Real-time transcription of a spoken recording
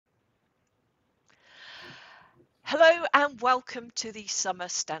Hello and welcome to the Summer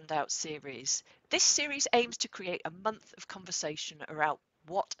Standout series. This series aims to create a month of conversation around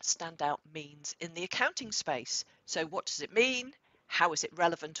what standout means in the accounting space. So what does it mean? How is it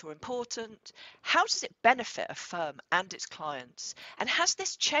relevant or important? How does it benefit a firm and its clients? And has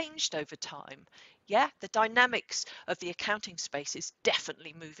this changed over time? Yeah, the dynamics of the accounting space is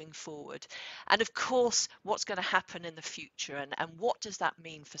definitely moving forward. And of course, what's going to happen in the future and what does that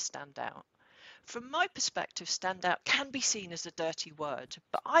mean for standout? From my perspective, standout can be seen as a dirty word,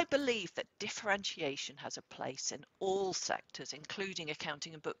 but I believe that differentiation has a place in all sectors, including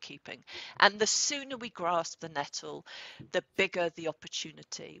accounting and bookkeeping. And the sooner we grasp the nettle, the bigger the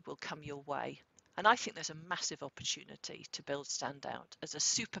opportunity will come your way. And I think there's a massive opportunity to build standout as a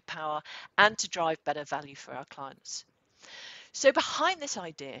superpower and to drive better value for our clients. So behind this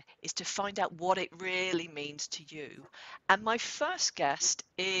idea is to find out what it really means to you. And my first guest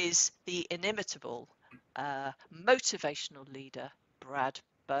is the inimitable motivational leader, Brad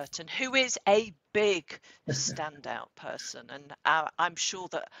Burton, who is a big standout person. And I'm sure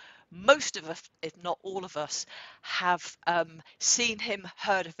that most of us, if not all of us, have seen him,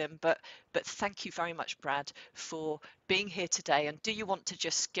 heard of him. But thank you very much, Brad, for being here today. And do you want to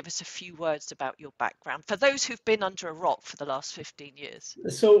just give us a few words about your background for those who've been under a rock for the last 15 years?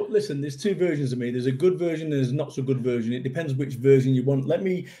 So listen, there's two versions of me. There's a good version and there's not so good version. It depends which version you want. Let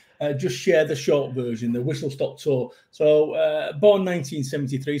me just share the short version, the whistle-stop tour. So born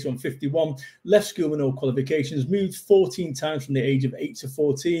 1973, so I'm 51, left school with no qualifications, moved 14 times from the age of 8 to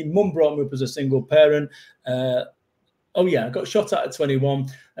 14. Mum brought me up as a single parent. I got shot at 21,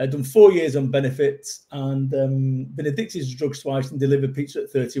 done 4 years on benefits and been addicted to drugs twice and delivered pizza at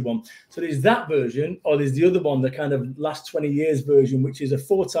 31. So there's that version, or there's the other one, the kind of last 20 years version, which is a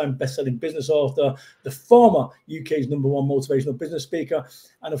 4-time best-selling business author, the former UK's #1 motivational business speaker.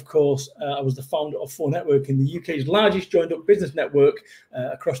 And of course, I was the founder of 4Networking, the UK's largest joined-up business network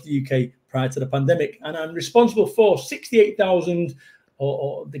across the UK prior to the pandemic. And I'm responsible for 68,000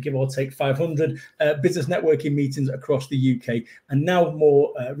 or the give or take 500 business networking meetings across the UK. And now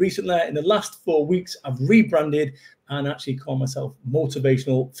more recently, in the last 4 weeks, I've rebranded and actually call myself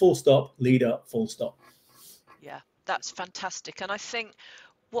Motivational, full stop, leader, full stop. Yeah, that's fantastic. And I think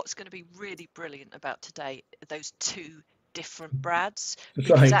what's going to be really brilliant about today are those two different Brads,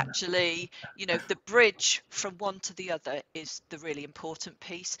 because actually, you know, the bridge from one to the other is the really important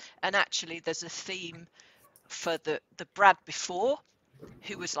piece. And actually, there's a theme for the Brad before,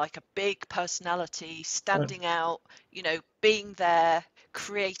 who was like a big personality, standing out, you know, being there,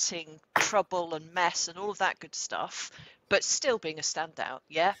 creating trouble and mess and all of that good stuff, but still being a standout,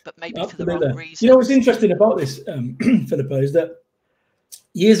 yeah, but maybe for the wrong reasons. You know what's interesting about this, Philippa, is that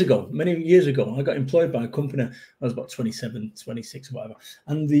many years ago, I got employed by a company. I was about 27, 26 or whatever.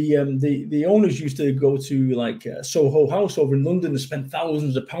 And the owners used to go to like Soho House over in London and spend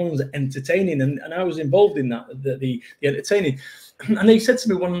thousands of pounds entertaining. And I was involved in that, the entertaining. And they said to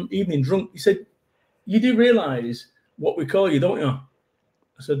me one evening drunk, he said, "You do realise what we call you, don't you?"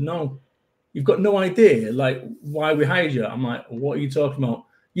 I said, "No." "You've got no idea like why we hired you." I'm like, "What are you talking about?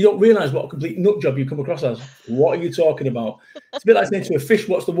 You don't realise what a complete nut job you come across as. What are you talking about?" It's a bit like saying to a fish,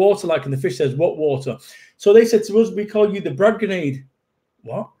 "What's the water like?" And the fish says, "What water?" So they said to us, "We call you the Brad Grenade."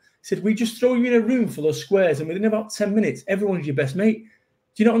 What? He said, "We just throw you in a room full of squares and within about 10 minutes, everyone's your best mate.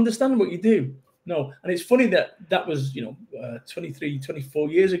 Do you not understand what you do?" No. And it's funny that was, 23,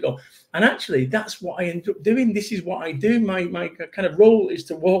 24 years ago. And actually, that's what I ended up doing. This is what I do. My kind of role is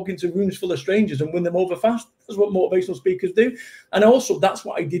to walk into rooms full of strangers and win them over fast. That's what motivational speakers do. And also, that's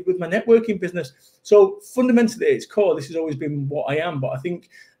what I did with my networking business. So fundamentally, at its core, this has always been what I am. But I think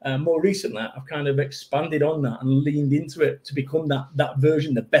more recently, I've kind of expanded on that and leaned into it to become that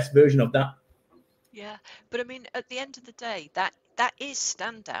version, the best version of that. Yeah, but I mean, at the end of the day, that is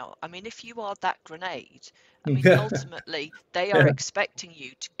standout. I mean, if you are that grenade, I mean, ultimately, they are expecting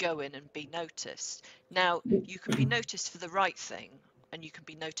you to go in and be noticed. Now, you can be noticed for the right thing, and you can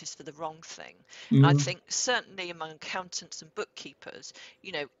be noticed for the wrong thing. And I think certainly among accountants and bookkeepers,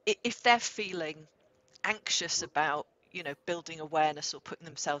 you know, if they're feeling anxious about, you know, building awareness or putting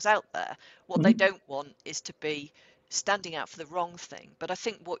themselves out there, what they don't want is to be standing out for the wrong thing. But I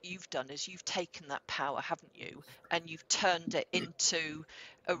think what you've done is you've taken that power, haven't you, and you've turned it into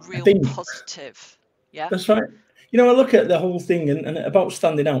a real positive. Yeah, that's right. You know, I look at the whole thing and about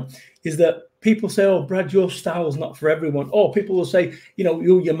standing out is that people say, "Oh, Brad, your style's not for everyone." Or people will say, "You know,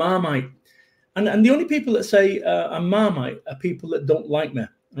 you're your Marmite." And the only people that say I'm Marmite are people that don't like me.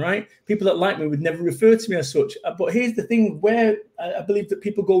 Right? People that like me would never refer to me as such. But here's the thing where I believe that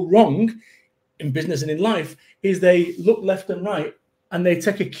people go wrong in business and in life is they look left and right and they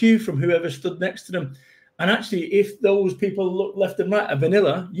take a cue from whoever stood next to them. And actually, if those people look left and right are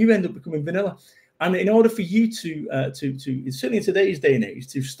vanilla, you end up becoming vanilla. And in order for you to certainly in today's day and age,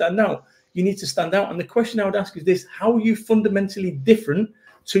 to stand out, you need to stand out. And the question I would ask is this: how are you fundamentally different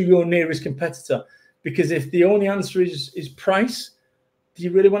to your nearest competitor? Because if the only answer is price, do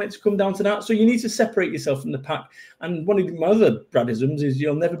you really want it to come down to that? So you need to separate yourself from the pack. And one of my other Bradisms is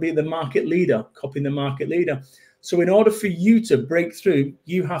you'll never be the market leader, copying the market leader. So in order for you to break through,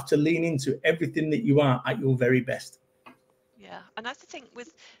 you have to lean into everything that you are at your very best. Yeah, and I think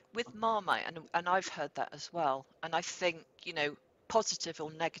with Marmite, and I've heard that as well. And I think, you know, positive or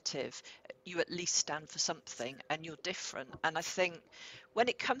negative, you at least stand for something and you're different. And I think when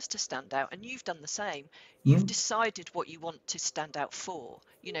it comes to stand out, and you've done the same, you've decided what you want to stand out for.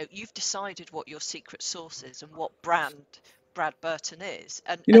 You know, you've decided what your secret sauce is and what brand Brad Burton is,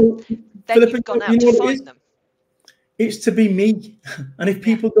 and then you've gone out to find them. It's to be me. And if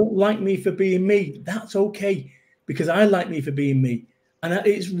people don't like me for being me, that's okay, because I like me for being me. And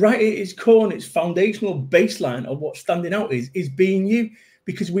it's right at its core and its foundational baseline of what standing out is being you,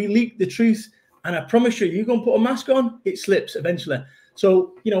 because we leak the truth. And I promise you, you go and put a mask on, it slips eventually.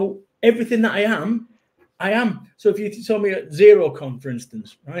 So, you know, everything that I am. So if you saw me at ZeroCon, for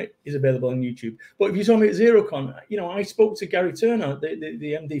instance, right, is available on YouTube. But if you saw me at ZeroCon, you know, I spoke to Gary Turner,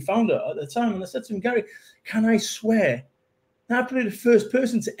 the MD founder at the time, and I said to him, Gary, can I swear? Now, I'm probably the first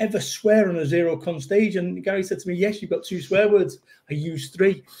person to ever swear on a ZeroCon stage. And Gary said to me, yes, you've got 2 swear words. I used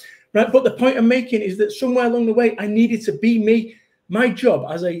 3. Right. But the point I'm making is that somewhere along the way, I needed to be me. My job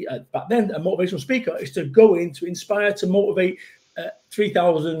as back then, a motivational speaker is to go in to inspire, to motivate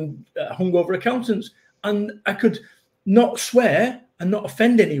 3,000 hungover accountants. And I could not swear and not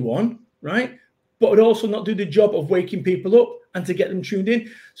offend anyone, right? But would also not do the job of waking people up and to get them tuned in.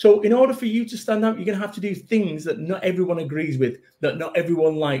 So in order for you to stand out, you're going to have to do things that not everyone agrees with, that not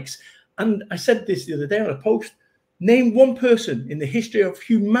everyone likes. And I said this the other day on a post: name one person in the history of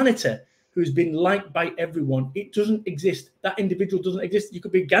humanity who's been liked by everyone. It doesn't exist. That individual doesn't exist. You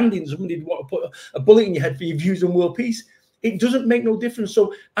could be Gandhi and somebody would want to put a bullet in your head for your views on world peace. It doesn't make no difference.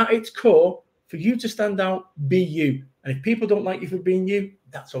 So at its core, for you to stand out, be you. And if people don't like you for being you,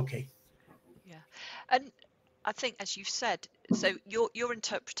 that's okay. Yeah. And I think, as you've said, so your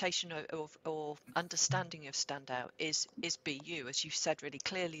interpretation of or understanding of standout is be you, as you've said really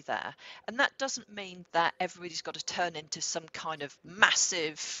clearly there. And that doesn't mean that everybody's got to turn into some kind of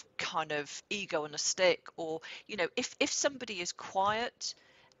massive kind of ego on a stick, or, you know, if somebody is quiet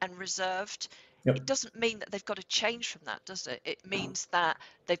and reserved, it doesn't mean that they've got to change from that, does it? It means that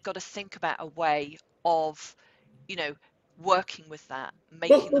they've got to think about a way of, you know, working with that,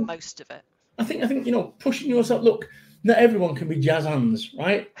 making the most of it. I think you know, pushing yourself. Look, not everyone can be jazz hands,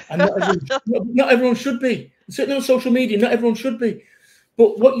 right? And not everyone should be. Certainly on social media, not everyone should be.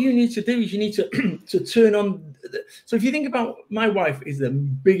 But what you need to do is you need to turn on. So if you think about, my wife is the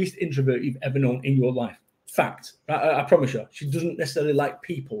biggest introvert you've ever known in your life. Fact. I promise you. She doesn't necessarily like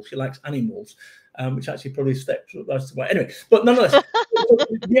people. She likes animals, which actually probably steps up. Anyway, but nonetheless,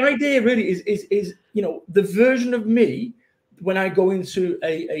 the idea really is you know, the version of me. When I go into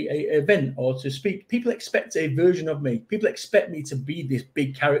a event or to speak, people expect a version of me. People expect me to be this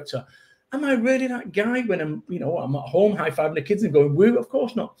big character. Am I really that guy when I'm at home high-fiving the kids and going woo? Of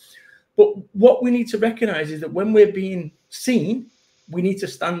course not. But what we need to recognize is that when we're being seen, we need to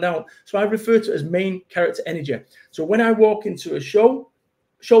stand out. So I refer to it as main character energy. So when I walk into a show,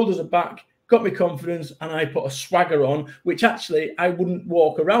 shoulders are back, got me confidence, and I put a swagger on, which actually I wouldn't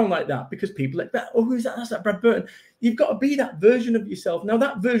walk around like that, because people like that. Oh, who's that? That's that Brad Burton. You've got to be that version of yourself. Now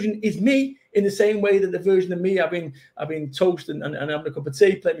that version is me, in the same way that the version of me having toast and having a cup of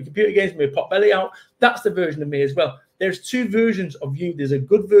tea, playing my computer games, with my pot belly out. That's the version of me as well. There's 2 versions of you. There's a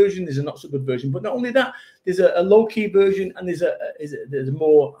good version, there's a not so good version. But not only that, there's a low key version, and there's a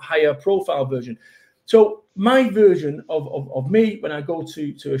more higher profile version. So my version of me when I go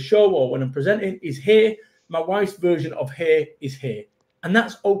to a show or when I'm presenting is here. My wife's version of here is here. And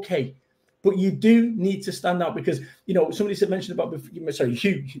that's okay. But you do need to stand out, because, you know, somebody mentioned about,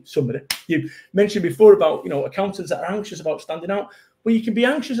 you mentioned before about, you know, accountants that are anxious about standing out. Well, you can be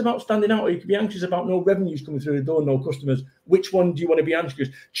anxious about standing out, or you can be anxious about no revenues coming through the door, no customers. Which one do you want to be anxious?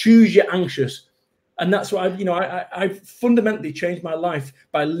 Choose your anxious. And that's what I've fundamentally changed my life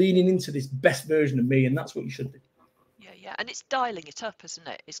by leaning into this best version of me. And that's what you should do. Yeah. And it's dialing it up, isn't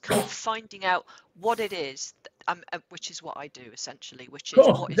it? It's kind of finding out what it is, which is what I do essentially, which is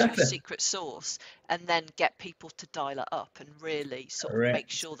what is your secret sauce, and then get people to dial it up and really sort of make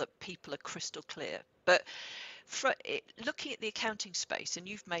sure that people are crystal clear. But looking at the accounting space, and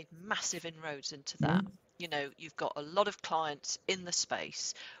you've made massive inroads into that, you know, you've got a lot of clients in the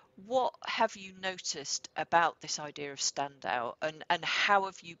space. what have you noticed about this idea of standout, and how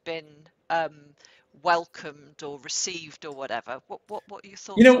have you been welcomed or received or whatever? What are your You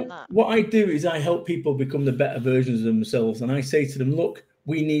thoughts on know, that? what I do is I help people become the better versions of themselves. And I say to them, look,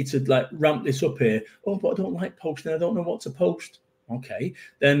 we need to like ramp this up here. Oh, but I don't like posting. I don't know what to post. Okay,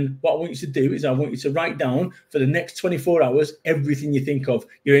 then what I want you to do is I want you to write down for the next 24 hours everything you think of.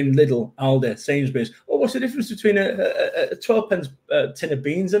 You're in Lidl, Aldi, Sainsbury's. Oh, what's the difference between a 12 pence tin of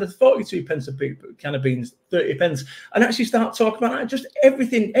beans and a 42 pence a can of beans, 30 pence? And actually start talking about that. Just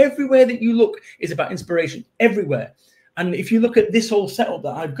everything, everywhere that you look is about inspiration, everywhere. And if you look at this whole setup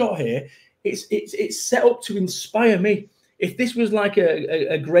that I've got here, it's set up to inspire me. If this was like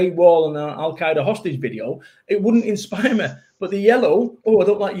a grey wall and an Al Qaeda hostage video, it wouldn't inspire me. But the yellow, oh, I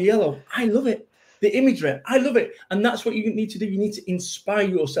don't like your yellow. I love it. The imagery, I love it. And that's what you need to do. You need to inspire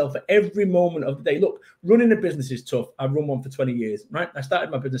yourself at every moment of the day. Look, running a business is tough. I've run one for 20 years, right? I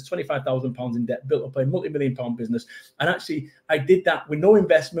started my business, £25,000 in debt, built up a multi-million-pound business. And actually, I did that with no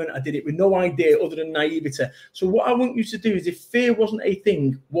investment. I did it with no idea other than naivety. So what I want you to do is, if fear wasn't a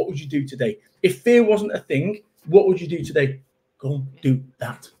thing, what would you do today? If fear wasn't a thing, what would you do today? Go and do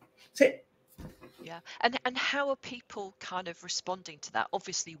that. That's it. Yeah. And how are people kind of responding to that?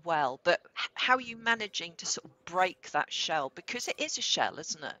 Obviously well, but how are you managing to sort of break that shell? Because it is a shell,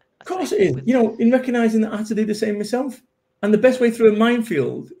 isn't it? Of course it is. You know, in recognizing that I had to do the same myself. And the best way through a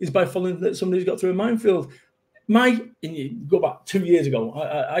minefield is by following that somebody's got through a minefield. Go back 2 years ago,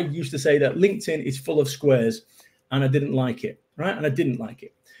 I used to say that LinkedIn is full of squares, and I didn't like it, right? And I didn't like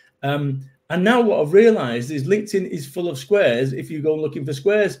it. And now what I've realized is LinkedIn is full of squares. If you go looking for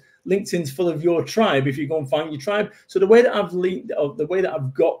squares, LinkedIn's full of your tribe. If you go and find your tribe. So the way that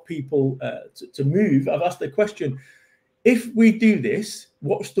I've got people to move, I've asked the question, if we do this,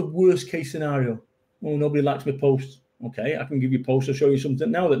 what's the worst case scenario? Well, nobody likes my posts. Okay, I can give you posts. I'll show you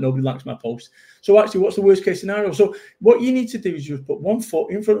something now that nobody likes my posts. So actually, what's the worst case scenario? So what you need to do is just put one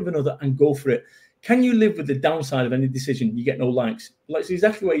foot in front of another and go for it. Can you live with the downside of any decision? You get no likes. That's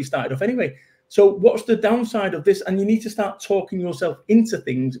exactly where you started off anyway. So what's the downside of this? And you need to start talking yourself into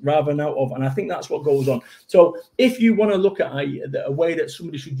things rather than out of. And I think that's what goes on. So if you want to look at a way that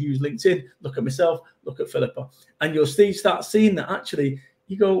somebody should use LinkedIn, look at myself, look at Philippa, and you'll start seeing that actually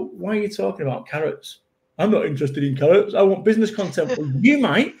you go, why are you talking about carrots? I'm not interested in carrots. I want business content. Well, you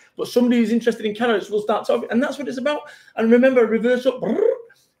might, but somebody who's interested in carrots will start talking. And that's what it's about. And remember, reverse up,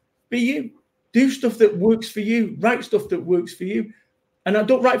 be you. Do stuff that works for you. Write stuff that works for you. And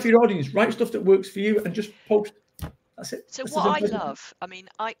don't write for your audience. Write stuff that works for you and just post. That's it. So That's what I love, I mean,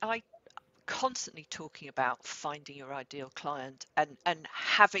 I constantly talking about finding your ideal client and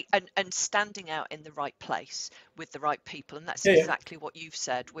having and standing out in the right place with the right people. And that's exactly what you've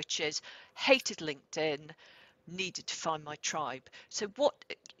said, which is hated LinkedIn, needed to find my tribe. So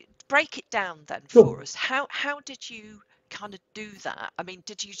break it down then for us. How did you kind of do that? I mean,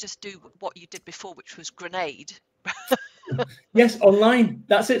 did you just do what you did before, which was grenade? Yes, online.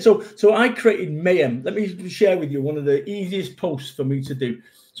 That's it. So I created mayhem. Let me share with you one of the easiest posts for me to do.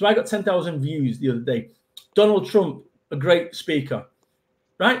 So I got 10,000 views the other day. Donald Trump, a great speaker,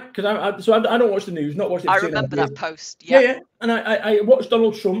 right? Because I don't watch the news, not watch it. I remember that post. Yeah. And I watched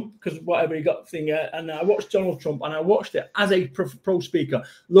Donald Trump because whatever he got thing, and I watched Donald Trump, and I watched it as a pro speaker,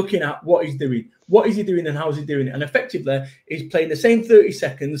 looking at what he's doing, what is he doing, and how's he doing it. And effectively, he's playing the same 30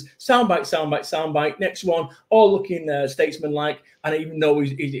 seconds, soundbite, next one, all looking statesman-like, and even though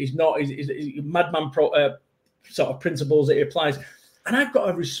he's not, he's madman sort of principles that he applies. And I've got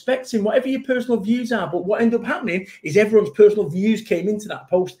to respect him, whatever your personal views are. But what ended up happening is everyone's personal views came into that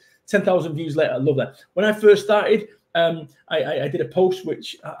post. 10,000 views later. I love that. When I first started, I did a post,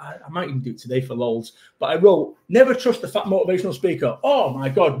 which I might even do today for lols. But I wrote, never trust a fat motivational speaker. Oh, my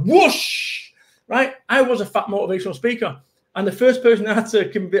God. Whoosh! Right? I was a fat motivational speaker. And the first person I had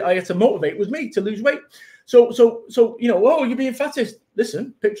to motivate was me to lose weight. So you know, oh, you're being fattest.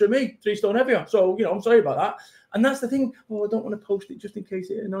 Listen, picture of me, 3 stone heavier. So, you know, I'm sorry about that. And that's the thing. Oh, I don't want to post it just in case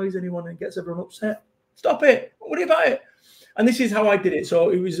it annoys anyone and gets everyone upset. Stop it. Don't worry about it. And this is how I did it. So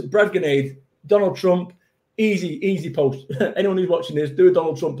it was Brad Grenade, Donald Trump, easy post. Anyone who's watching this, do a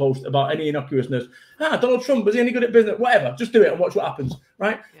Donald Trump post about any innocuousness. Donald Trump, was he any good at business? Whatever. Just do it and watch what happens.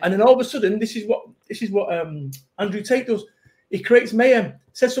 Right. Yeah. And then all of a sudden, this is what Andrew Tate does. He creates mayhem,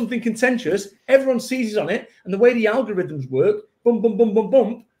 says something contentious, everyone seizes on it, and the way the algorithms work,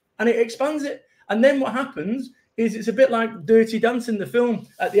 bump, and it expands it. And then what happens is it's a bit like Dirty Dancing, the film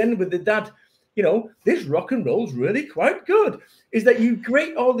at the end with the dad. You know, this rock and roll's really quite good. Is that you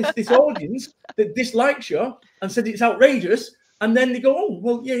create all this audience that dislikes you and said it's outrageous, And then they go, oh,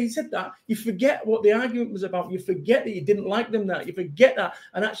 well, yeah, he said that. You forget what the argument was about. You forget that you didn't like them, that you forget that.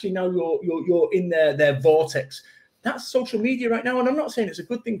 And actually now you're in their vortex. That's social media right now. And I'm not saying it's a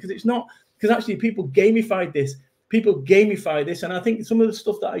good thing, because it's not, because actually people gamified this. People gamify this. And I think some of the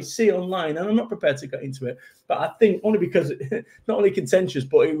stuff that I see online, and I'm not prepared to get into it, but I think only because not only contentious,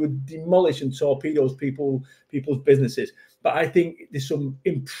 but it would demolish and torpedo people's businesses. But I think there's some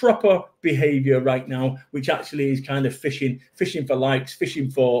improper behavior right now, which actually is kind of fishing for likes,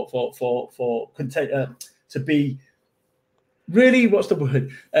 fishing for content, to be really, what's the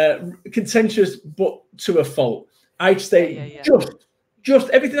word? Contentious, but to a fault. I'd say just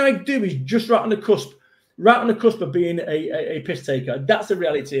everything I do is just right on the cusp of being a piss taker. That's the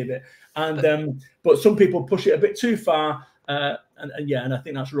reality of it. And but some people push it a bit too far. And I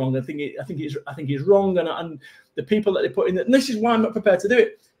think that's wrong. I think it's wrong. And the people that they put in, and this is why I'm not prepared to do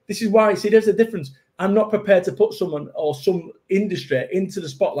it. This is why, see, there's a difference. I'm not prepared to put someone or some industry into the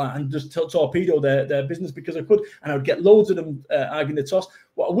spotlight and just torpedo their business, because I could, and I would get loads of them arguing the toss.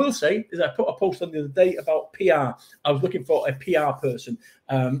 What I will say is I put a post on the other day about PR. I was looking for a PR person,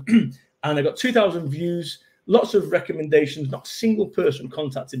 and I got 2,000 views. Lots of recommendations, not a single person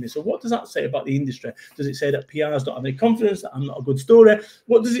contacted me. So what does that say about the industry? Does it say that PRs don't have any confidence, that I'm not a good story?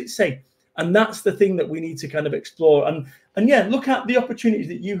 What does it say? And that's the thing that we need to kind of explore. And yeah, look at the opportunities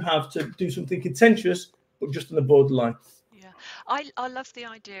that you have to do something contentious, but just on the borderline. Yeah, I love the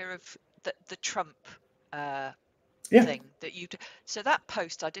idea of the Trump thing that you do. So that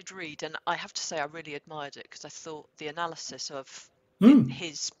post I did read, and I have to say I really admired it, because I thought the analysis of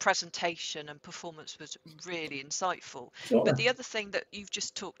his presentation and performance was really insightful. Sure. But the other thing that you've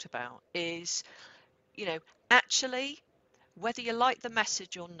just talked about is, actually, whether you like the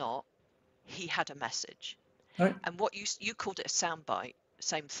message or not, he had a message. Right. And what you called it a soundbite,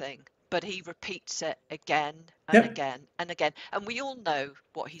 same thing, but he repeats it again and again and again. And we all know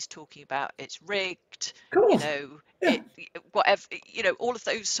what he's talking about. It's rigged, whatever, all of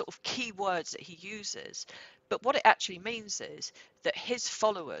those sort of key words that he uses. But what it actually means is that his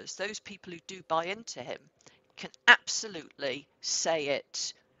followers, those people who do buy into him, can absolutely say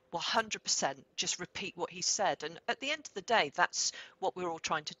it 100%, just repeat what he said. And at the end of the day, that's what we're all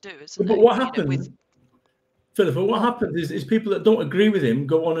trying to do, isn't it? But what happens, Philip, what happens is people that don't agree with him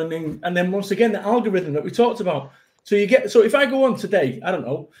go on and then once again, the algorithm that we talked about. So if I go on today, I don't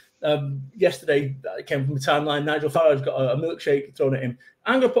know, yesterday it came from the timeline, Nigel Farage got a milkshake thrown at him.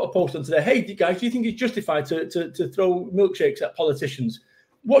 I'm going to put a post on today. Hey, guys, do you think it's justified to throw milkshakes at politicians?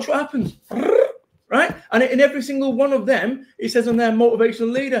 Watch what happens. Right? And in every single one of them, it says on their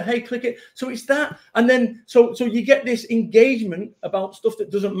motivational leader, hey, click it. So it's that. And then, so you get this engagement about stuff that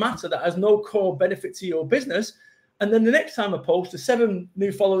doesn't matter, that has no core benefit to your business. And then the next time I post, the 7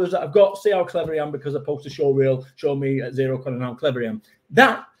 new followers that I've got, see how clever I am because I post a show reel, show me at 0 and how clever I am.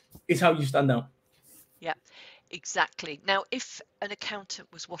 That is how you stand out. Yeah, exactly. Now, if an accountant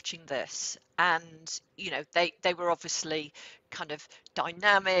was watching this and, they were obviously kind of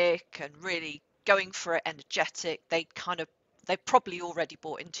dynamic and really going for it, energetic, they've probably already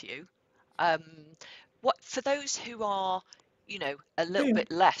bought into you. What for those who are, a little bit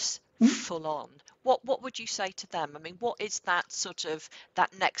less full on, what would you say to them? I mean, what is that sort of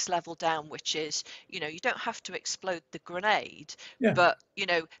that next level down, which is, you don't have to explode the grenade, but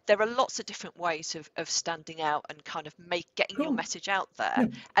there are lots of different ways of standing out and kind of getting your message out there.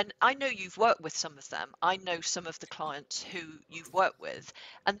 And I know you've worked with some of them. I know some of the clients who you've worked with,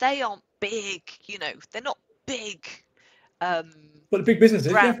 and they aren't big, they're not big but big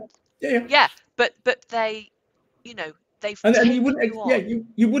businesses, but they, they've and you wouldn't,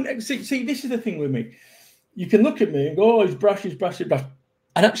 you wouldn't see. This is the thing with me. You can look at me and go, "Oh, he's brash,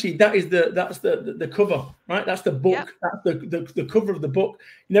 and actually, that's the cover, right? That's the book. That's the cover of the book.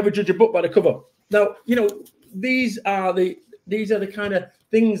 You never judge a book by the cover. Now, these are the kind of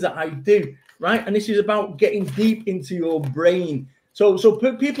things that I do, right? And this is about getting deep into your brain. So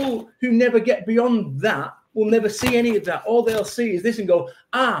people who never get beyond that will never see any of that. All they'll see is this and go,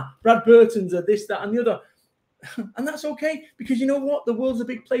 Brad Burton's are this, that, and the other. And that's okay, because you know what? The world's a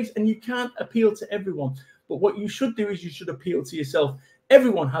big place and you can't appeal to everyone. But what you should do is you should appeal to yourself.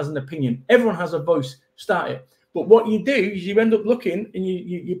 Everyone has an opinion. Everyone has a voice. Start it. But what you do is you end up looking and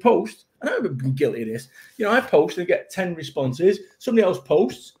you post. And I've been guilty of this. I post and get 10 responses. Somebody else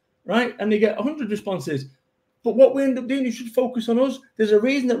posts, right? And they get 100 responses. But what we end up doing, you should focus on us. There's a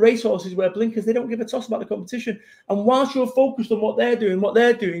reason that racehorses wear blinkers. They don't give a toss about the competition. And whilst you're focused on what they're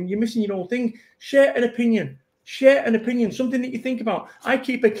doing, you're missing your own thing. Share an opinion. Something that you think about. I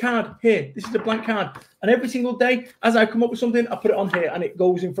keep a card here. This is a blank card. And every single day, as I come up with something, I put it on here and it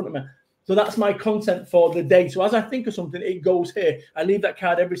goes in front of me. So that's my content for the day. So as I think of something, it goes here. I leave that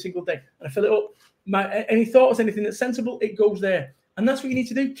card every single day and I fill it up. Any thoughts, anything that's sensible, it goes there. And that's what you need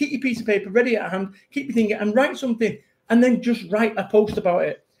to do. Keep your piece of paper ready at hand, keep your thing and write something, and then just write a post about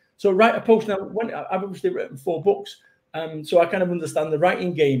it. So write a post. Now, I've obviously written 4 books, so I kind of understand the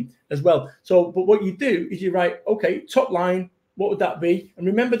writing game as well. So, but what you do is you write, okay, top line, what would that be? And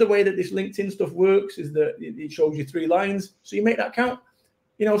remember, the way that this LinkedIn stuff works is that it shows you 3 lines. So you make that count,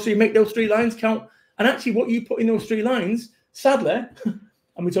 so you make those 3 lines count. And actually what you put in those 3 lines, sadly,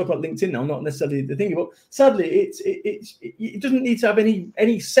 and we talk about LinkedIn now, not necessarily the thing, but sadly, it doesn't need to have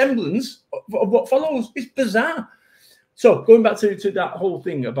any semblance of what follows. It's bizarre. So going back to that whole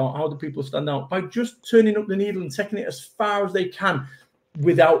thing about how do people stand out, by just turning up the needle and taking it as far as they can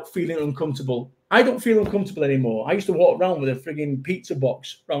without feeling uncomfortable. I don't feel uncomfortable anymore. I used to walk around with a frigging pizza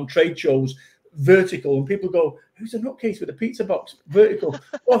box around trade shows, vertical, and people go, "Who's a nutcase with a pizza box vertical?"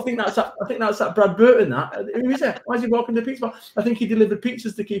 Well, I think that's that Brad Burton. That who is it? Why is he walking the pizza box? I think he delivered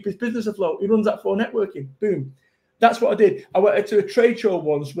pizzas to keep his business afloat. He runs that for networking. Boom. That's what I did. I went to a trade show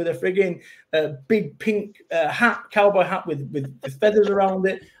once with a frigging big pink hat, cowboy hat with feathers around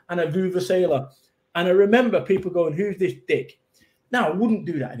it, and a Vuvuzela. And I remember people going, "Who's this dick?" Now, I wouldn't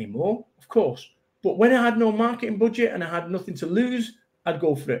do that anymore, of course. But when I had no marketing budget and I had nothing to lose, I'd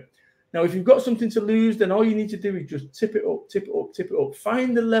go for it. Now, if you've got something to lose, then all you need to do is just tip it up, tip it up, tip it up.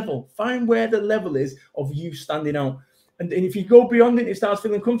 Find the level. Find where the level is of you standing out. And if you go beyond it and it starts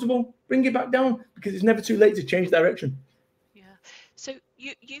feeling comfortable, bring it back down, because it's never too late to change direction. Yeah. So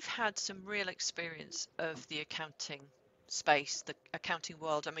you've had some real experience of the accounting space, the accounting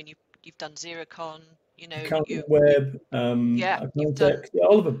world. I mean, you've done Xerocon, Accounting web, you've done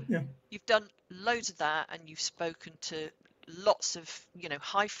all of them. Yeah. You've done loads of that, and you've spoken to lots of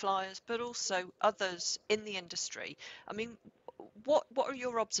high flyers, but also others in the industry. I mean, what are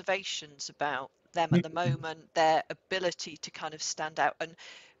your observations about them at the moment, their ability to kind of stand out, and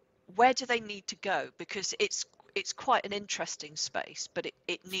where do they need to go? Because it's quite an interesting space, but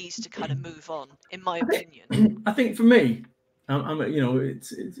it needs to kind of move on, in my opinion. I think for me, I'm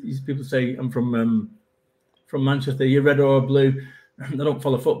it's people say I'm from Manchester. You're red or blue. I don't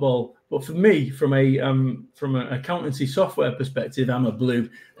follow football, but for me, from an accountancy software perspective, I'm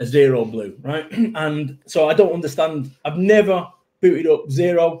a zero blue, right? And so I don't understand. I've never booted up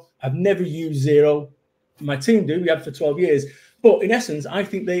Xero. I've never used Xero. My team do. We have for 12 years. But in essence, I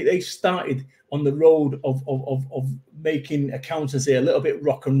think they started on the road of making accountancy a little bit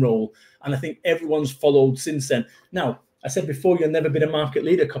rock and roll. And I think everyone's followed since then. Now, I said before, you've never been a market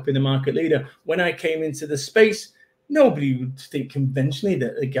leader, copying the market leader. When I came into the space, nobody would think conventionally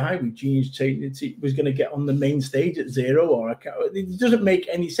that a guy with jeans was going to get on the main stage at Xero it doesn't make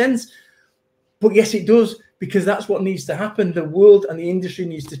any sense. But yes, it does, because that's what needs to happen. The world and the industry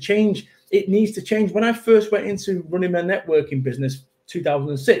needs to change. It needs to change. When I first went into running my networking business,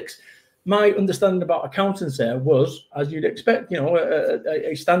 2006, my understanding about accountancy was, as you'd expect, a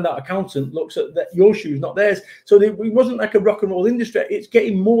standout accountant looks at your shoes, not theirs. So it wasn't like a rock and roll industry. It's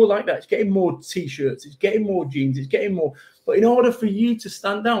getting more like that. It's getting more T-shirts. It's getting more jeans. It's getting more. But in order for you to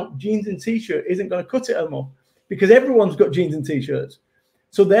stand out, jeans and T-shirt isn't going to cut it anymore, because everyone's got jeans and T-shirts.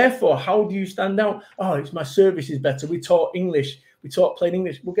 So therefore, how do you stand out? Oh, it's my service is better. We taught English. We taught plain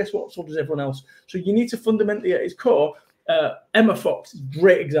English. Well, guess what? So does everyone else. So you need to fundamentally, at its core, Emma Fox,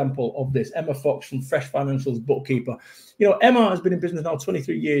 great example of this. Emma Fox from Fresh Financials, bookkeeper. Emma has been in business now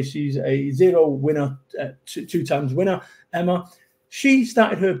 23 years. She's a Xero winner, 2 times winner. Emma, she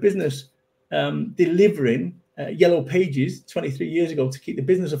started her business delivering yellow pages 23 years ago to keep the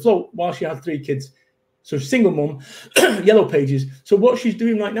business afloat while she had 3 kids. So single mum, yellow pages. So what she's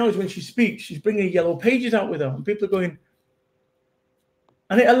doing right now is when she speaks, she's bringing yellow pages out with her, and people are going.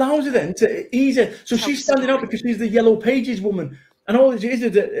 And it allows her then to ease it. So she's standing out because she's the yellow pages woman. And all it is a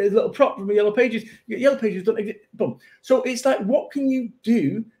little prop from the yellow pages. Yellow pages don't exist. Boom. So it's like, what can you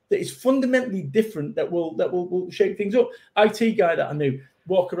do that is fundamentally different that will shake things up? IT guy that I knew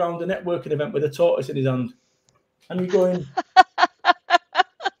walk around a networking event with a tortoise in his hand. And you're going,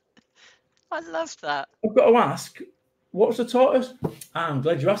 I love that. I've got to ask, what's a tortoise? I'm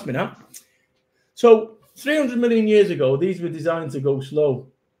glad you asked me that. So 300 million years ago, these were designed to go slow.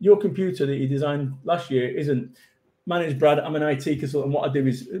 Your computer that you designed last year isn't. My name's Brad. I'm an IT consultant. What I do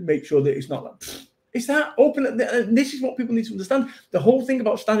is make sure that it's not like, it's that open. And this is what people need to understand. The whole thing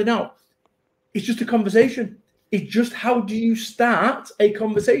about standing out is just a conversation. It's just how do you start a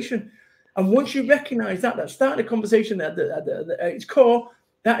conversation? And once you recognize that starting a conversation at its core,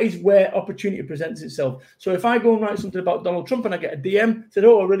 That is where opportunity presents itself. So if I go and write something about Donald Trump and I get a DM, said,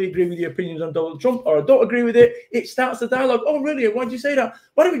 oh, I really agree with your opinions on Donald Trump, or I don't agree with it, it starts the dialogue. Oh, really? Why did you say that?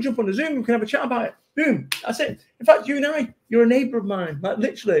 Why don't we jump on the Zoom? We can have a chat about it. Boom. That's it. In fact, you and I, you're a neighbour of mine. Like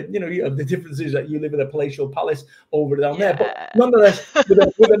literally, you have the difference is that you live in a palatial palace over down there. But nonetheless, with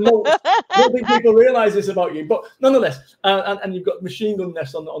a moat, I don't think people realise this about you. But nonetheless, and you've got machine gun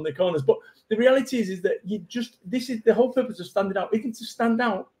nests on the corners. But the reality is that this is the whole purpose of standing out. Isn't to stand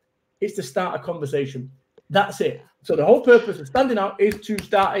out, it's to start a conversation. That's it. So the whole purpose of standing out is to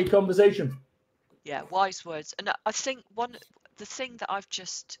start a conversation. Yeah, wise words. And I think the thing that I've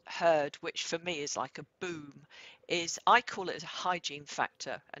just heard, which for me is like a boom, is I call it a hygiene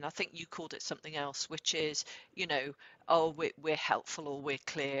factor. And I think you called it something else, which is, oh, we're helpful, or we're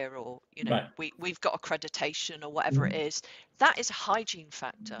clear, or, Right. we've got accreditation, or whatever it is. That is a hygiene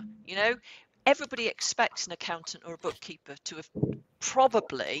factor. Everybody expects an accountant or a bookkeeper to have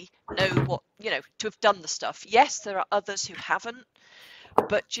probably know what, to have done the stuff. Yes, there are others who haven't.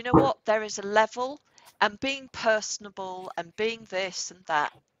 But you know what? There is a level, and being personable and being this and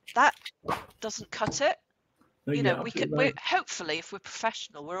that doesn't cut it. We're hopefully, if we're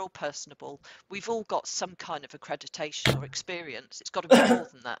professional, we're all personable. We've all got some kind of accreditation or experience. It's got to be more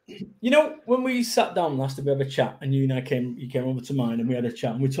than that. When we sat down last time, we had a chat, and you and I came over to mine, and we had a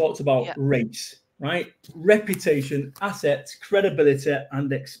chat, and we talked about race, right? Reputation, assets, credibility,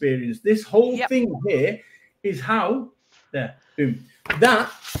 and experience. This whole thing here is how there. Boom.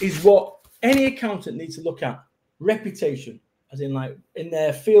 That is what any accountant needs to look at. Reputation, as in like in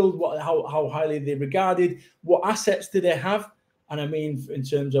their field, how highly they're regarded, what assets do they have? And I mean in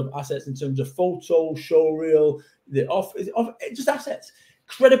terms of assets, in terms of photo, showreel, just assets.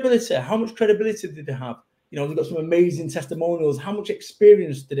 Credibility, how much credibility did they have? They've got some amazing testimonials. How much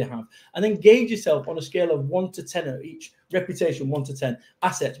experience did they have? And then gauge yourself on a scale of 1 to 10 of each. Reputation, 1 to 10.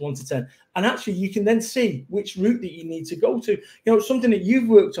 Assets, 1 to 10. And actually, you can then see which route that you need to go to. Something that you've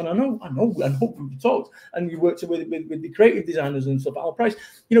worked on. I know we've talked, and you worked with the creative designers and stuff at our price.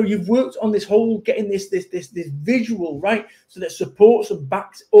 You've worked on this whole getting this visual, right? So that supports and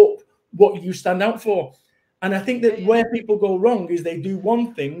backs up what you stand out for. And I think that where people go wrong is they do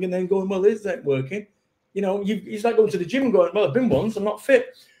one thing and then going, well, this ain't working. It's like going to the gym and going, well, I've been once, I'm not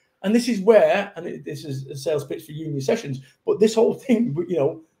fit. And this is where, and this is a sales pitch for you and your sessions, but this whole thing,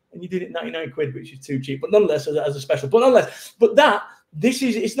 and you did it 99 quid, which is too cheap, but nonetheless, as a special,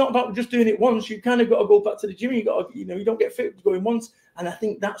 it's not about just doing it once. You kind of got to go back to the gym. You got to, you don't get fit going once. And I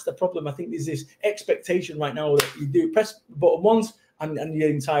think that's the problem. I think there's this expectation right now that you do press the button once and your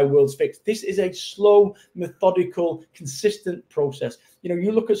entire world's fixed. This is a slow, methodical, consistent process.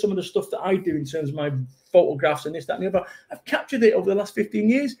 You look at some of the stuff that I do in terms of my photographs and this, that, and the other. I've captured it over the last 15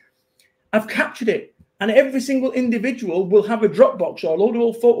 years. I've captured it. And every single individual will have a Dropbox or a load of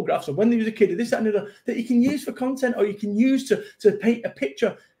old photographs of when they was a kid, or this, that, and the other, that you can use for content, or you can use to paint a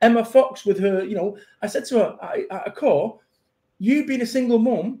picture. Emma Fox with her, I said to her at a core, you being a single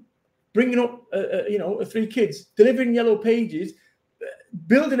mum, bringing up, 3 kids, delivering yellow pages,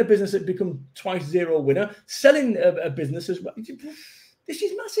 building a business that become twice zero winner, selling a business as well. This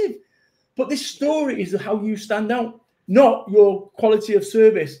is massive. But this story is how you stand out, not your quality of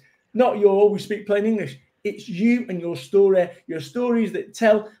service, not your, we speak plain English. It's you and your story, your stories that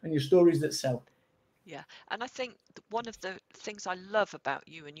tell and your stories that sell. Yeah. And I think one of the things I love about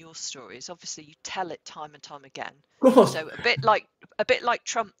you and your story is obviously you tell it time and time again. So a bit like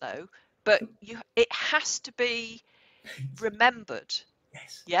Trump though, but it has to be remembered.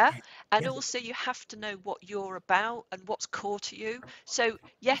 Yes. Yeah. And also you have to know what you're about and what's core to you. So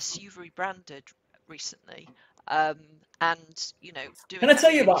yes, you've rebranded recently. And doing. Can I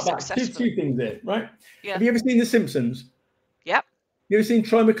tell you really about that? Two things there, right? Yeah. Have you ever seen The Simpsons? Yep. You ever seen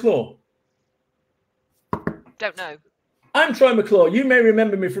Troy McClure? Don't know. I'm Troy McClure. You may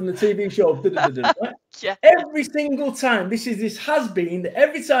remember me from the TV show. Right? Yeah. Every single time, this has been.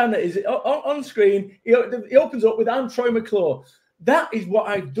 Every time that is on screen, he opens up with "I'm Troy McClure." That is what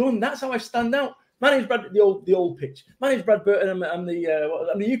I've done. That's how I stand out. My name's Brad. The old pitch. My name's Brad Burton. I'm the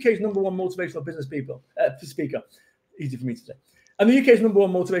UK's #1 motivational business speaker. Easy for me to say. I'm the UK's #1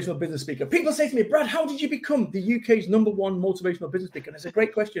 motivational business speaker. People say to me, Brad, how did you become the UK's #1 motivational business speaker? And it's a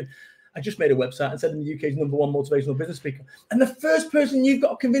great question. I just made a website and said I'm the UK's #1 motivational business speaker. And the first person you've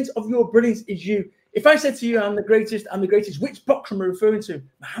got to convince of your brilliance is you. If I said to you, I'm the greatest, which boxer am I referring to?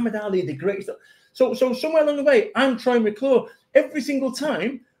 Muhammad Ali, the greatest. So somewhere along the way, I'm Troy McClure. Every single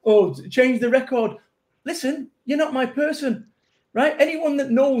time, change the record. Listen, you're not my person, right? Anyone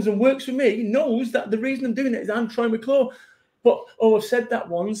that knows and works with me knows that the reason I'm doing it is I'm Troy McClure. But, I've said that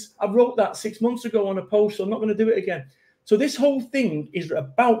once. I wrote that 6 months ago on a post, so I'm not going to do it again. So this whole thing is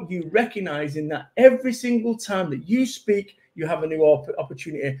about you recognizing that every single time that you speak, you have a new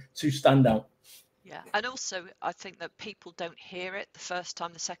opportunity to stand out. Yeah, and also I think that people don't hear it the first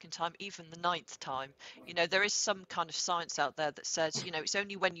time, the second time, even the ninth time. You know, there is some kind of science out there that says, you know, it's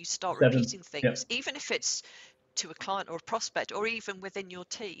only when you start 7. repeating Yeah, things, even if it's to a client or a prospect or even within your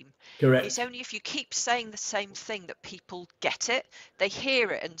team, it's correct. only if you keep saying the same thing that people get it. They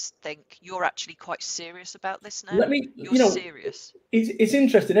hear it and think you're actually quite serious about this now. Let me, You're serious. it's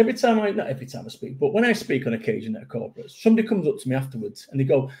interesting. Every time not every time I speak, but when I speak on occasion at a corporate, somebody comes up to me afterwards and they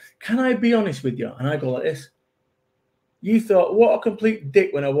go, "Can I be honest with you?" And I go like this: "You thought what a complete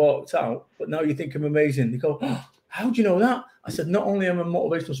dick when I walked out, but now you think I'm amazing." They go, "Oh, how do you know that?" I said, "Not only am I a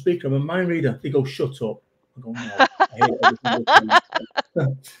motivational speaker, I'm a mind reader." They go, "Shut up." I go, "No, I hate every single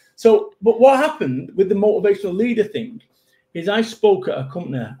time." So, but what happened with the motivational leader thing is I spoke at a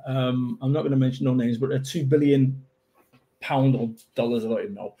company. I'm not going to mention no names, but a £2 billion or dollars, I don't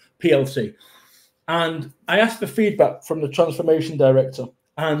even know, PLC. And I asked for feedback from the transformation director,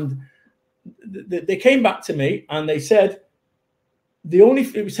 and they came back to me and they said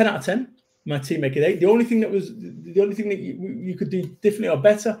it was 10 out of 10. My team make it 8. The only thing that you could do differently or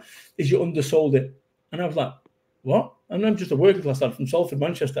better is you undersold it. And I was like, what? And I'm just a working class lad from Salford,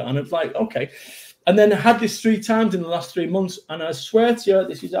 Manchester. And it's like, okay. And then I had this 3 times in the last 3 months. And I swear to you,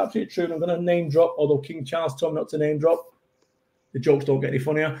 this is absolutely true. And I'm going to name drop, although King Charles told me not to name drop. The jokes don't get any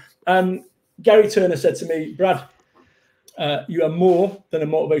funnier. Gary Turner said to me, "Brad, you are more than a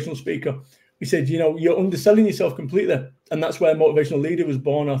motivational speaker." He said, "You're underselling yourself completely." And that's where Motivational Leader was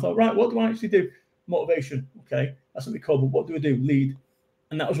born. I thought, right, what do I actually do? Motivation. Okay, that's what we call, but what do we do? Lead.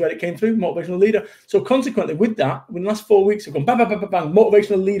 And that was where it came through, Motivational Leader. So consequently, with that, in the last 4 weeks, I've gone bang, bang, bang, bang, bang.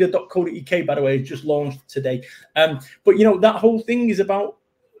 Motivationalleader.co.uk, by the way, is just launched today. But that whole thing is about,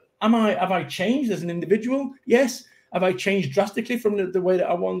 have I changed as an individual? Yes. Have I changed drastically from the way that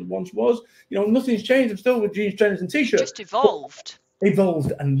I once was? Nothing's changed. I'm still with jeans, trainers, and t-shirts. Just evolved.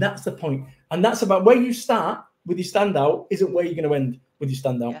 Evolved, and that's the point. And that's about where you start with your standout isn't where you're going to end with your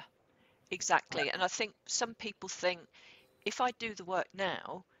standout. Yeah, exactly. And I think some people think if I do the work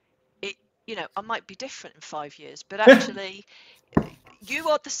now, I might be different in 5 years, but actually you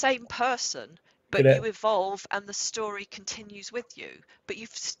are the same person, but you evolve and the story continues with you. But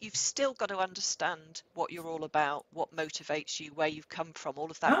you've still got to understand what you're all about, what motivates you, where you've come from,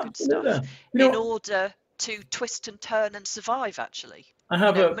 all of that good stuff, in order to twist and turn and survive. Actually,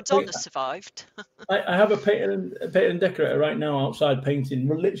 Madonna survived. I have a painter and decorator right now outside painting.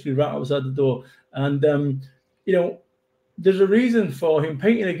 We're literally right outside the door, and there's a reason for him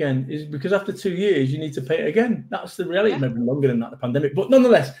painting again, is because after 2 years you need to paint again. That's the reality. Maybe longer than that, the pandemic, but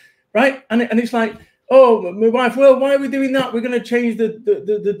nonetheless, right? And it's like, oh, my wife, well, why are we doing that? We're going to change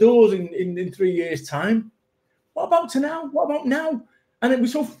the doors in 3 years' time. What about now? What about now? And we're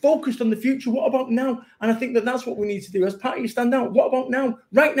so focused on the future. What about now? And I think that's what we need to do as part of you stand out. What about now?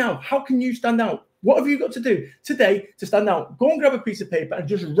 Right now, how can you stand out? What have you got to do today to stand out? Go and grab a piece of paper and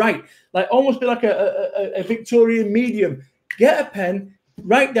just write, like almost be like a Victorian medium. Get a pen,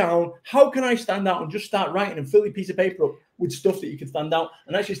 write down, how can I stand out, and just start writing and fill your piece of paper up with stuff that you can stand out.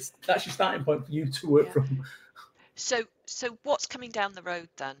 And that's your starting point for you to work from. So what's coming down the road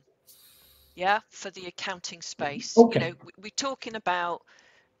then? For the accounting space. Okay. We're talking about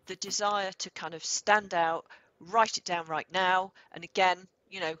the desire to kind of stand out, write it down right now. And again,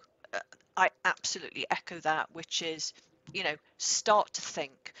 I absolutely echo that, which is, start to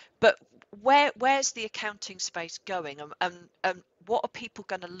think. But where's the accounting space going, and what are people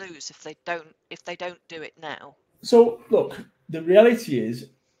going to lose if they don't do it now? So look, the reality is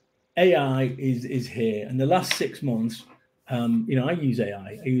AI is here, and the last 6 months, I use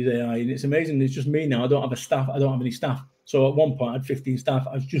AI. And it's amazing. It's just me now. I don't have a staff. I don't have any staff. So at one point, I had 15 staff.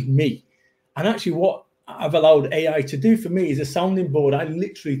 I was just me. And actually, what I've allowed AI to do for me is a sounding board. I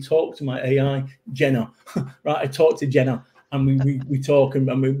literally talk to my AI, Jenna. Right? I talk to Jenna, and we talk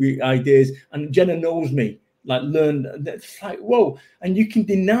and we ideas. And Jenna knows me. Like learn. It's like whoa. And you can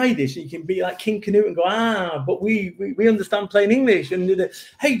deny this. You can be like King Canute and go, but we understand plain English. And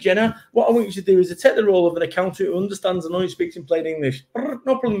hey, Jenna, what I want you to do is to take the role of an accountant who understands and only speaks in plain English.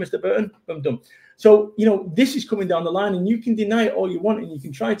 No problem, Mr. Burton. I'm done. So, this is coming down the line, and you can deny it all you want, and you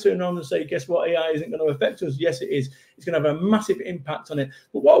can try to turn around and say, guess what, AI isn't going to affect us. Yes, it is. It's going to have a massive impact on it.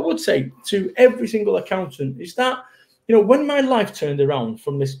 But what I would say to every single accountant is that, when my life turned around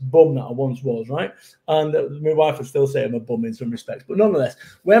from this bum that I once was, right? And my wife would still say I'm a bum in some respects, but nonetheless,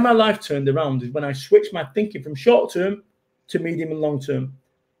 where my life turned around is when I switched my thinking from short term to medium and long term.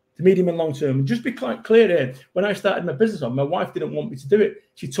 And just be quite clear here, when I started my business my wife didn't want me to do it.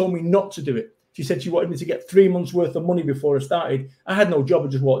 She told me not to do it. She said she wanted me to get 3 months worth of money before I started. I had no job. I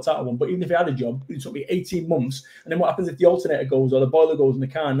just walked out of one. But even if I had a job, it took me 18 months. And then what happens if the alternator goes or the boiler goes in the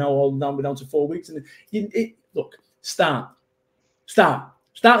car? Now we're down to 4 weeks. And look, start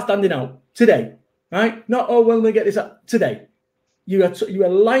standing out today, right? Not, oh, well, we get this up today. You are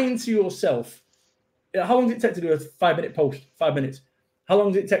lying to yourself. How long does it take to do a 5-minute post? 5 minutes. How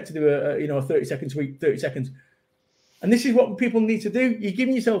long does it take to do a 30-second tweet? 30 seconds. And this is what people need to do. You're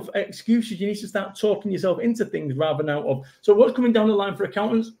giving yourself excuses. You need to start talking yourself into things rather than out of. So what's coming down the line for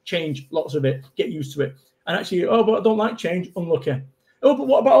accountants? Change, lots of it. Get used to it. And actually, oh, but I don't like change. Unlucky. Oh, but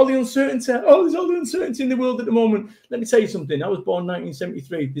what about all the uncertainty? Oh, there's all the uncertainty in the world at the moment. Let me tell you something. I was born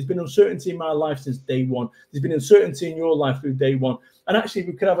 1973. There's been uncertainty in my life since day one. There's been uncertainty in your life through day one. And actually,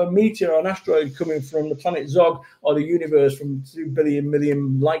 we could have a meteor or an asteroid coming from the planet Zog or the universe from 2 billion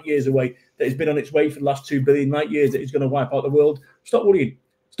million light years away that has been on its way for the last 2 billion light years that is going to wipe out the world. Stop worrying.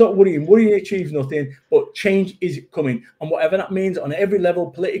 Stop worrying. Worrying achieves nothing, but change is coming. And whatever that means on every level,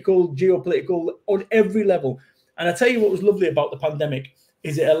 political, geopolitical, on every level. And I tell you what was lovely about the pandemic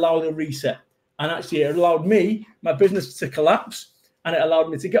is it allowed a reset. And actually it allowed me, my business to collapse, and it allowed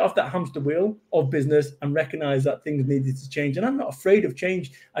me to get off that hamster wheel of business and recognize that things needed to change. And I'm not afraid of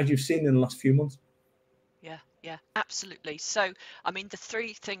change, as you've seen in the last few months. Yeah, absolutely. So, I mean, the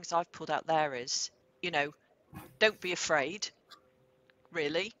 3 things I've pulled out there is, don't be afraid,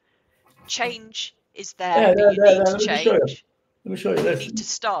 really. Change is there, but you need to change. Let me show you this. You need to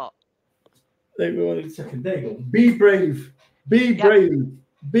start. There you go. Be brave. Be brave.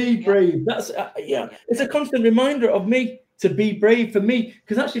 Be brave. That's it's a constant reminder of me to be brave for me.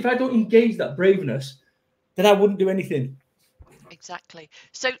 Because actually, if I don't engage that braveness, then I wouldn't do anything. Exactly.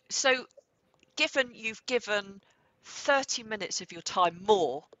 So given you've given 30 minutes of your time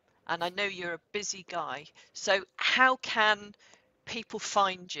more, and I know you're a busy guy, so how can people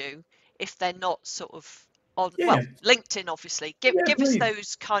find you if they're not sort of on LinkedIn, obviously? Give us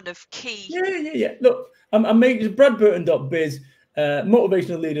those kind of key. Yeah. Look, I'm making bradburton.biz,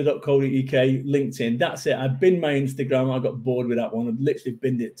 motivationalleader.co.uk, LinkedIn. That's it. I've binned my Instagram. I got bored with that one. I literally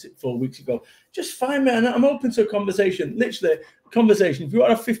binned it 4 weeks ago. Just find me, and I'm open to a conversation. Literally, conversation. If you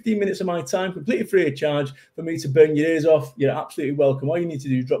want to have 15 minutes of my time, completely free of charge, for me to burn your ears off, you're absolutely welcome. All you need to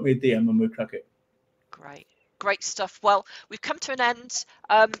do is drop me a DM and we'll crack it. Great stuff. Well, we've come to an end.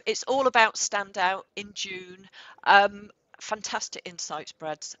 It's all about standout in June. Fantastic insights,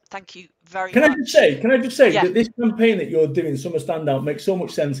 Brad. Thank you very much. Can I just say that this campaign that you're doing, Summer Standout, makes so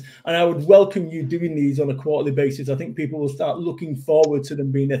much sense, and I would welcome you doing these on a quarterly basis. I think people will start looking forward to them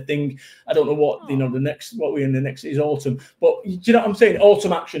being a thing. I don't know what the next is autumn, but do you know what I'm saying?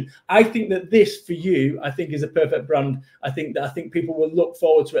 Autumn action. I think that this for you, I think, is a perfect brand. I think people will look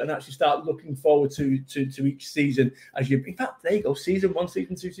forward to it and actually start looking forward to each season as you. In fact, there you go, season 1,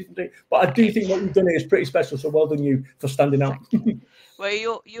 season 2, season 3. But I do think what you've done here is pretty special. So well done you for standing out.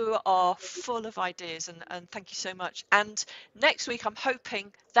 Well, you are full of ideas, and thank you so much. And next week, I'm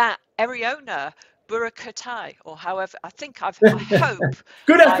hoping that Ariona Burakatai, or however, I hope.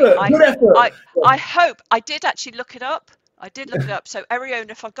 Good effort. I hope. I did actually look it up. So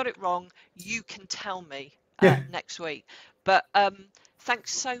Ariona, if I've got it wrong, you can tell me next week. But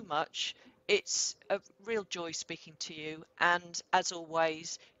thanks so much. It's a real joy speaking to you, and as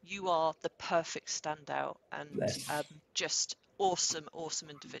always, you are the perfect standout and just awesome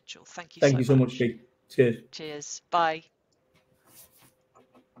individual. Thank you so much. Cheers. Cheers. Bye.